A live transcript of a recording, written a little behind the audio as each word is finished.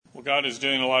Well, God is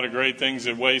doing a lot of great things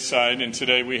at Wayside, and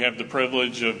today we have the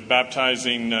privilege of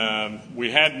baptizing.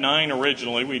 We had 9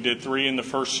 originally. We did 3 in the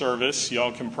first service.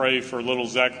 Y'all can pray for little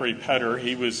Zachary Petter.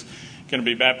 He was going to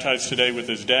be baptized today with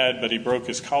his dad, but he broke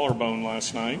his collarbone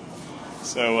last night.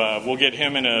 So we'll get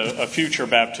him in a future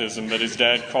baptism, but his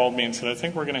dad called me and said, I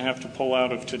think we're going to have to pull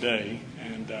out of today.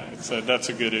 And so that's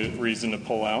a good reason to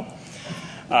pull out.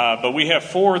 But we have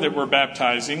 4 that we're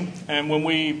baptizing. And when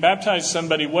we baptize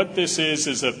somebody, what this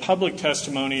is a public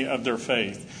testimony of their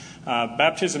faith.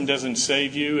 Baptism doesn't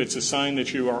save you. It's a sign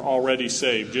that you are already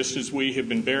saved. Just as we have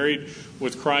been buried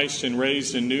with Christ and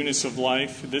raised in newness of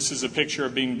life, this is a picture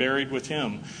of being buried with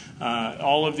Him.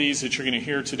 All of these that you're going to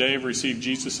hear today have received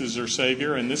Jesus as their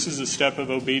Savior, and this is a step of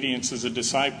obedience as a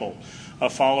disciple, a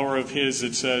follower of His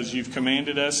that says, you've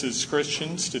commanded us as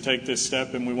Christians to take this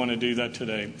step, and we want to do that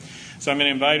today. So I'm going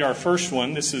to invite our first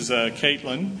one. This is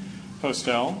Caitlin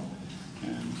Postel.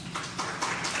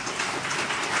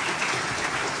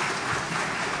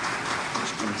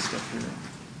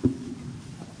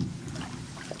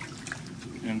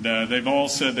 And they've all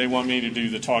said they want me to do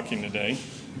the talking today.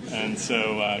 And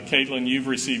so, Caitlin, you've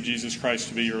received Jesus Christ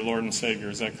to be your Lord and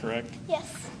Savior. Is that correct?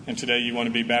 Yes. And today you want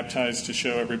to be baptized to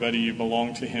show everybody you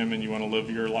belong to Him and you want to live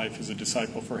your life as a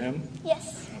disciple for Him?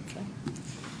 Yes. Okay.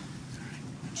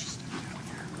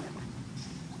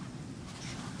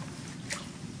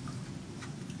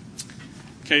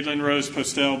 Caitlin Rose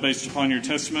Postel, based upon your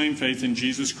testimony and faith in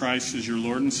Jesus Christ as your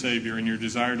Lord and Savior and your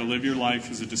desire to live your life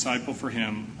as a disciple for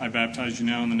Him, I baptize you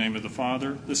now in the name of the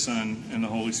Father, the Son, and the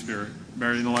Holy Spirit.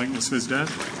 Buried in the likeness of His death,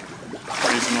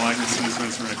 raised in the likeness of His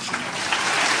resurrection.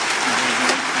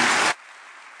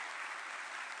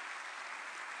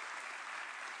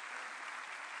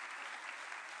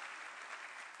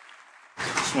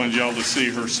 Just wanted y'all to see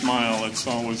her smile. It's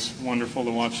always wonderful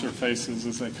to watch their faces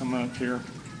as they come up here.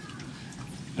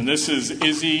 And this is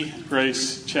Izzy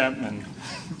Grace Chapman.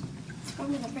 I'm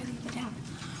going to bring it down.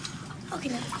 Okay,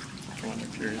 now. Come on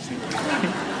up here, Izzy.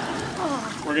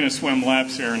 We're going to swim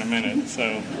laps here in a minute.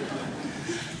 So,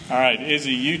 all right,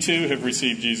 Izzy, you too have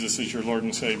received Jesus as your Lord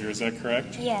and Savior. Is that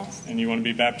correct? Yes. And you want to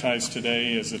be baptized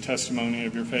today as a testimony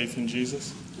of your faith in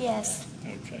Jesus? Yes.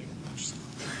 Okay.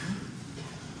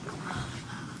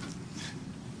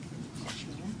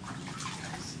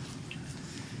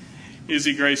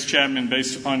 Izzy Grace Chapman,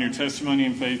 based upon your testimony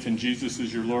and faith in Jesus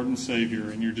as your Lord and Savior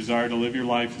and your desire to live your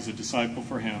life as a disciple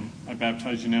for Him, I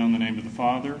baptize you now in the name of the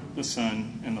Father, the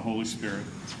Son, and the Holy Spirit.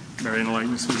 Buried in the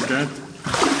likeness of His death,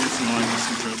 raised in the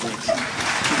likeness of His resurrection.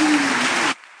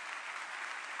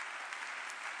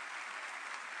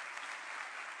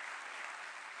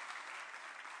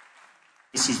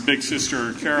 This is Big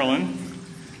Sister Carolyn.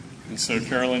 And so,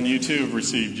 Carolyn, you too have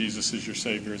received Jesus as your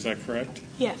Savior. Is that correct?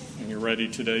 Yes. And you're ready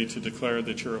today to declare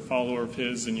that you're a follower of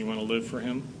His and you want to live for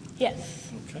Him?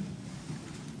 Yes. Okay.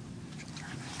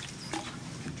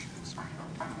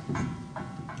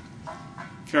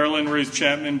 Carolyn Ruth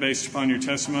Chapman, based upon your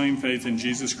testimony and faith in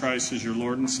Jesus Christ as your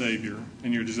Lord and Savior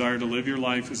and your desire to live your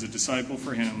life as a disciple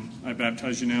for Him, I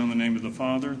baptize you now in the name of the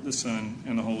Father, the Son,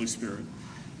 and the Holy Spirit.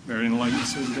 Buried in the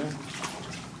likeness of His death.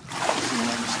 In the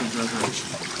likeness of His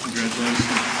resurrection. Congratulations.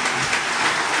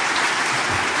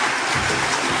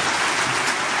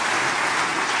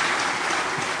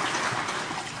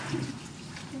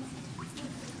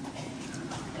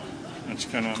 Let's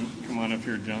come on up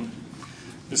here, John.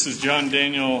 This is John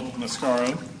Daniel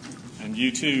Mascaro, and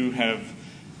you too have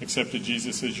accepted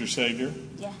Jesus as your Savior?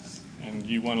 Yes. And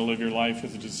you want to live your life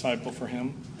as a disciple for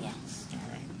Him? Yes. All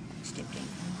right. Step down.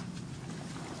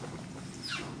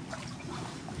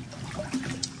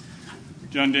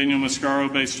 John Daniel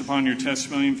Mascaro, based upon your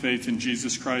testimony and faith in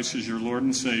Jesus Christ as your Lord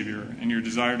and Savior and your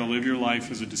desire to live your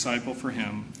life as a disciple for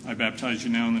Him, I baptize you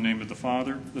now in the name of the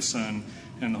Father, the Son,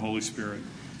 and the Holy Spirit.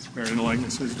 Buried in the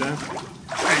likeness of His death,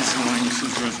 raised in the likeness of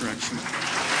His resurrection.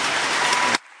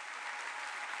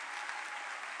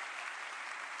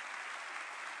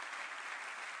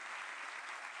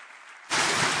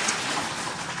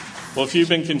 Well, if you've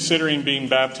been considering being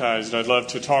baptized, I'd love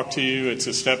to talk to you. It's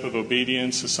a step of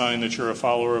obedience, a sign that you're a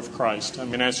follower of Christ. I'm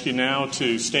going to ask you now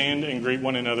to stand and greet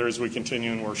one another as we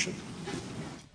continue in worship.